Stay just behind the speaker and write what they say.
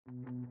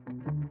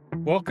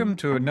Welcome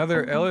to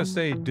another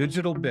LSA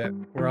Digital Bit,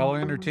 where I'll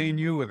entertain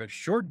you with a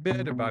short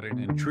bit about an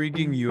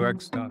intriguing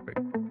UX topic.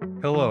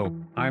 Hello,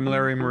 I'm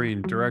Larry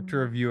Marine,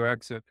 Director of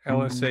UX at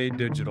LSA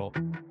Digital,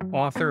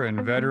 author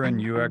and veteran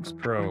UX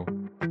pro.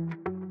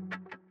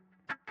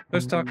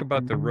 Let's talk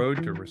about the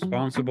road to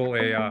responsible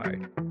AI.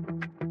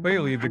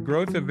 Lately, the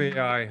growth of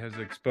AI has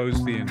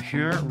exposed the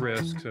inherent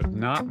risks of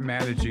not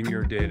managing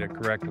your data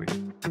correctly.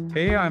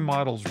 AI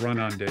models run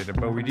on data,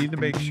 but we need to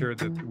make sure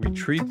that we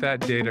treat that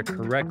data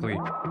correctly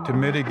to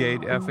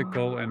mitigate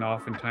ethical and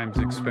oftentimes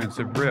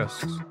expensive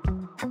risks.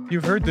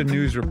 You've heard the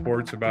news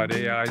reports about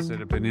AIs that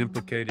have been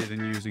implicated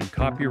in using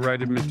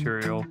copyrighted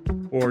material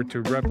or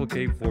to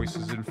replicate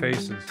voices and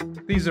faces.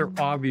 These are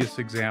obvious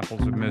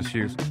examples of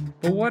misuse,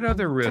 but what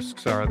other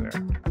risks are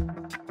there?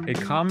 A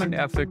common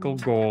ethical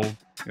goal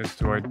is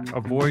to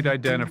avoid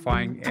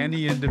identifying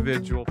any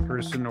individual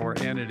person or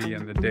entity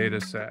in the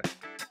data set.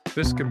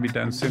 This can be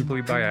done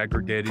simply by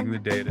aggregating the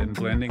data and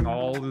blending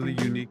all of the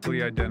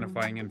uniquely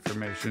identifying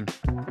information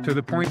to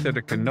the point that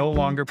it can no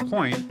longer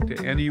point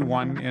to any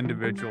one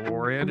individual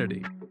or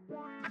entity.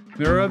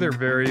 There are other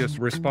various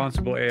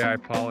responsible AI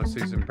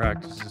policies and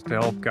practices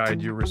to help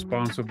guide your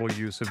responsible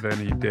use of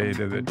any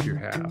data that you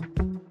have.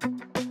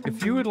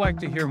 If you would like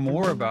to hear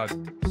more about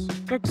this,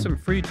 book some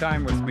free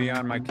time with me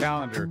on my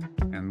calendar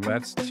and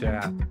let's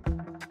chat.